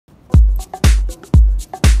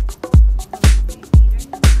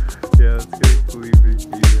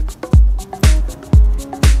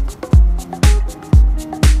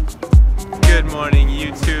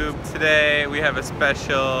have a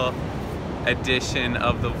special edition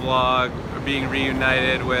of the vlog. We're being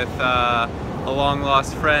reunited with a long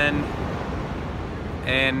lost friend,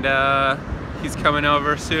 and he's coming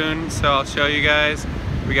over soon, so I'll show you guys.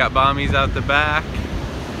 We got bombies out the back.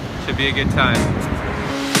 Should be a good time.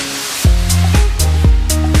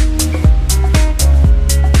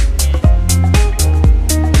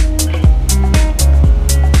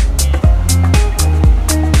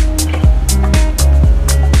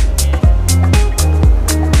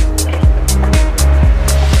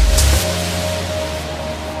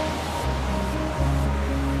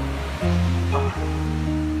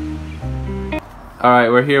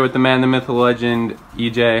 Alright, we're here with the man, the myth, the legend,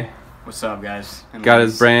 EJ. What's up, guys? Got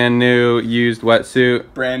his brand new used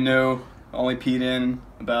wetsuit. Brand new, only peed in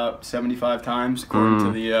about 75 times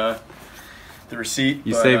according to the receipt.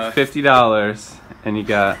 You saved $50 and you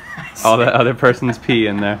got all the other person's pee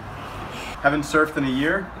in there. Haven't surfed in a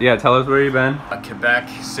year. Yeah, tell us where you've been. Quebec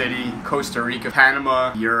City, Costa Rica,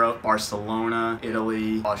 Panama, Europe, Barcelona,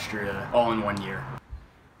 Italy, Austria, all in 1 year.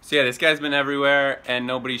 So yeah, this guy's been everywhere, and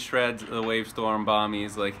nobody shreds the wave storm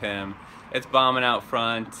bombies like him. It's bombing out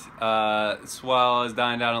front. Swell is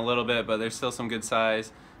dying down a little bit, but there's still some good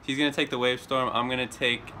size. He's gonna take the wave storm. I'm gonna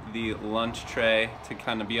take the lunch tray to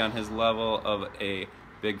kind of be on his level of a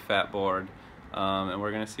big fat board, and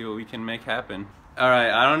we're gonna see what we can make happen. All right,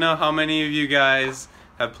 I don't know how many of you guys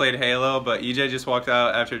have played Halo, but EJ just walked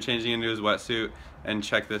out after changing into his wetsuit, and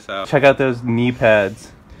check this out. Check out those knee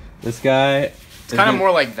pads. This guy. It's kind of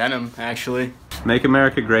more like Venom, actually. Make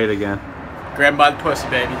America great again. Grab him by the pussy,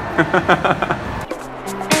 baby.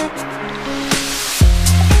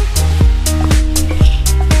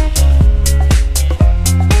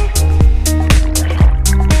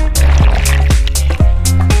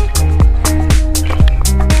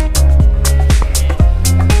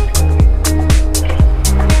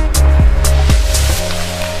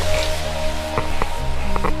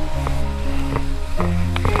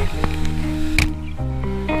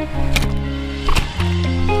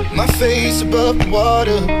 My face above the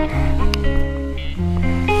water,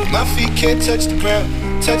 my feet can't touch the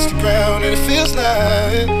ground, and it feels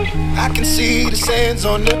like I can see the sands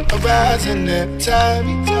on the horizon. Every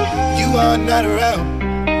time you are not around,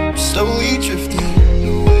 I'm slowly drifting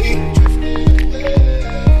away.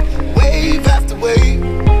 Wave after wave,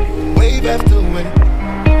 wave after wave,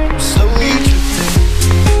 I'm slowly drifting,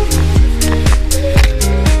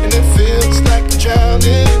 and it feels like I'm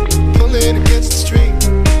drowning, pulling against the stream,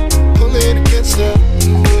 pulling against the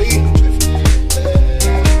wave.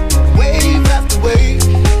 Wave after wave,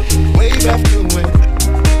 wave after wave,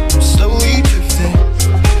 I'm slowly drifting.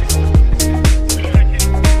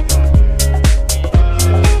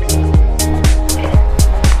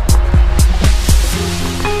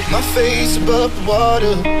 My face above the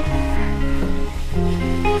water,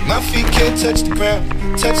 my feet can't touch the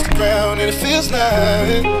ground, and it feels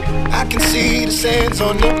like I can see the sands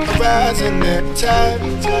on the horizon. Every time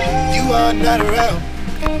you are not around,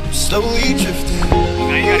 I'm slowly drifting.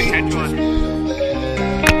 Now you gotta catch one.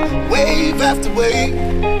 Wave after wave,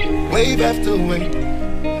 wave after wave,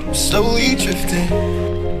 I'm slowly drifting.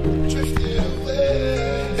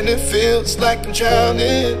 And it feels like I'm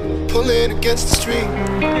drowning, pulling against the stream,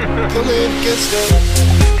 pulling against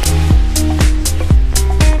the...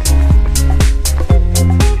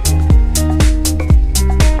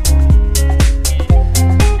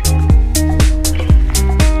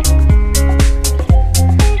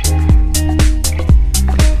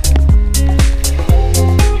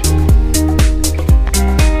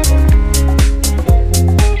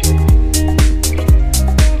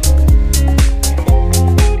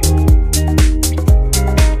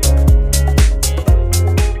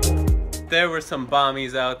 There were some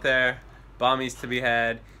bombies out there, bombies to be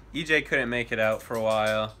had. EJ couldn't make it out for a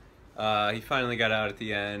while. He finally got out at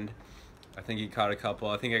the end. I think he caught a couple.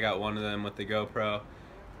 I think I got one of them with the GoPro.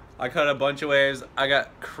 I caught a bunch of waves. I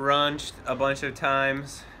got crunched a bunch of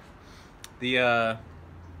times. I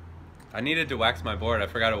needed to wax my board. I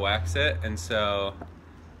forgot to wax it, and so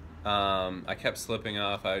I kept slipping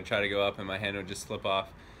off. I would try to go up and my hand would just slip off.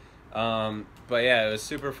 But yeah, it was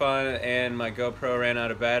super fun, and my GoPro ran out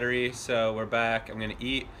of battery, so we're back. I'm gonna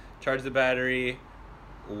eat, charge the battery,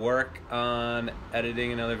 work on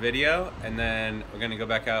editing another video, and then we're gonna go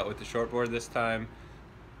back out with the shortboard this time,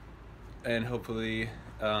 and hopefully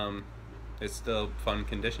it's still fun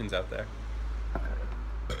conditions out there.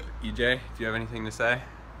 EJ, do you have anything to say?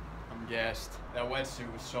 I'm gassed. That wetsuit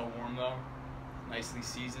was so warm though, nicely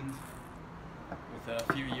seasoned, with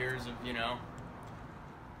a few years of, you know,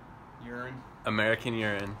 urine. American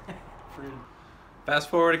urine. Fast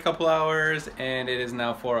forward a couple hours and it is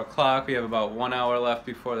now 4 o'clock. We have about 1 hour left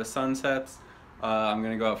before the sun sets. I'm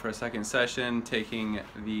gonna go out for a second session, taking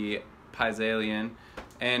the Pizalian,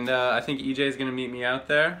 and I think EJ is gonna meet me out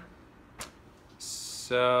there.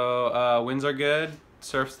 So winds are good,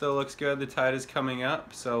 surf still looks good, the tide is coming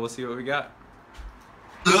up, so we'll see what we got.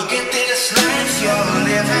 Look at this life you're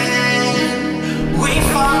living. We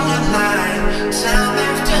fall in line, time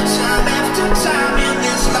after time in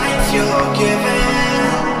this life you're giving.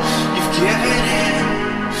 You've given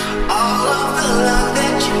in all of the love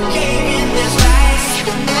that you gave in this life.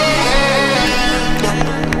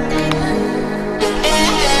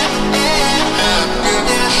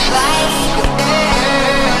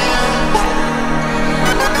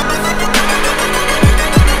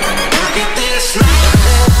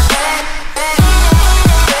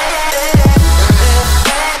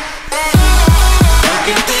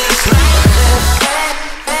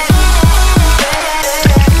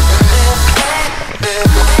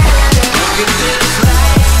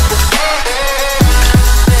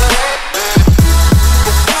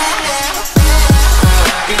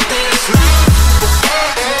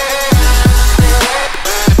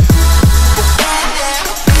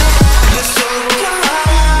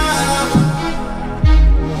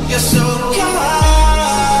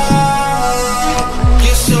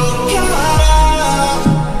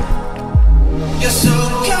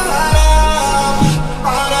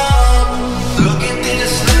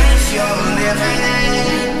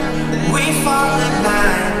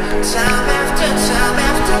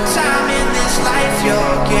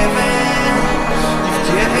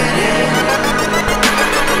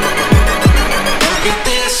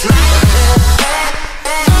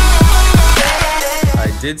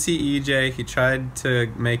 Did see EJ, he tried to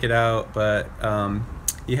make it out, but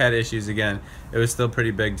he had issues again. It was still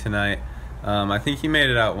pretty big tonight. I think he made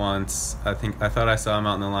it out once. I thought I saw him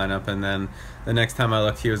out in the lineup, and then the next time I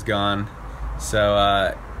looked he was gone.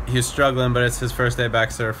 So he was struggling, but it's his first day back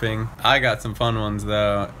surfing. I got some fun ones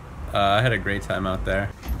though. I had a great time out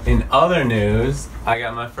there. In other news, I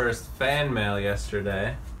got my first fan mail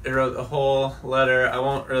yesterday. It wrote a whole letter. I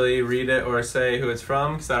won't really read it or say who it's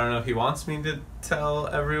from because I don't know if he wants me to tell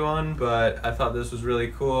everyone, but I thought this was really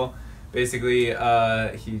cool. Basically,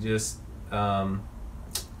 he just kind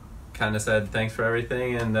of said thanks for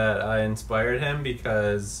everything and that I inspired him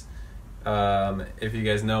because if you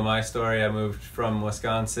guys know my story, I moved from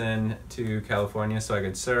Wisconsin to California so I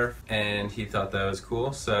could surf, and he thought that was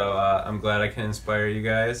cool, so I'm glad I can inspire you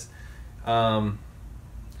guys.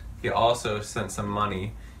 He also sent some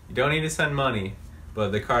money. You don't need to send money,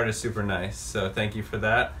 but the card is super nice, so thank you for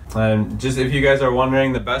that. And just if you guys are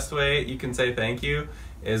wondering, the best way you can say thank you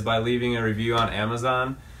is by leaving a review on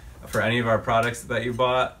Amazon for any of our products that you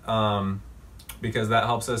bought, because that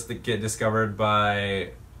helps us to get discovered by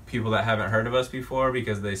people that haven't heard of us before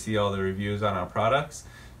because they see all the reviews on our products.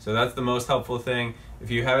 So that's the most helpful thing.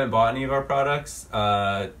 If you haven't bought any of our products,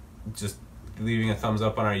 just leaving a thumbs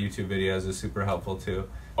up on our YouTube videos is super helpful too.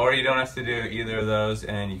 Or you don't have to do either of those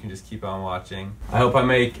and you can just keep on watching. I hope I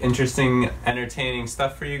make interesting, entertaining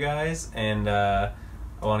stuff for you guys, and I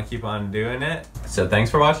want to keep on doing it. So thanks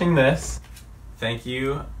for watching this. Thank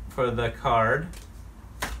you for the card,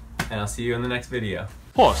 and I'll see you in the next video.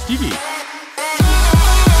 Oh, Stevie.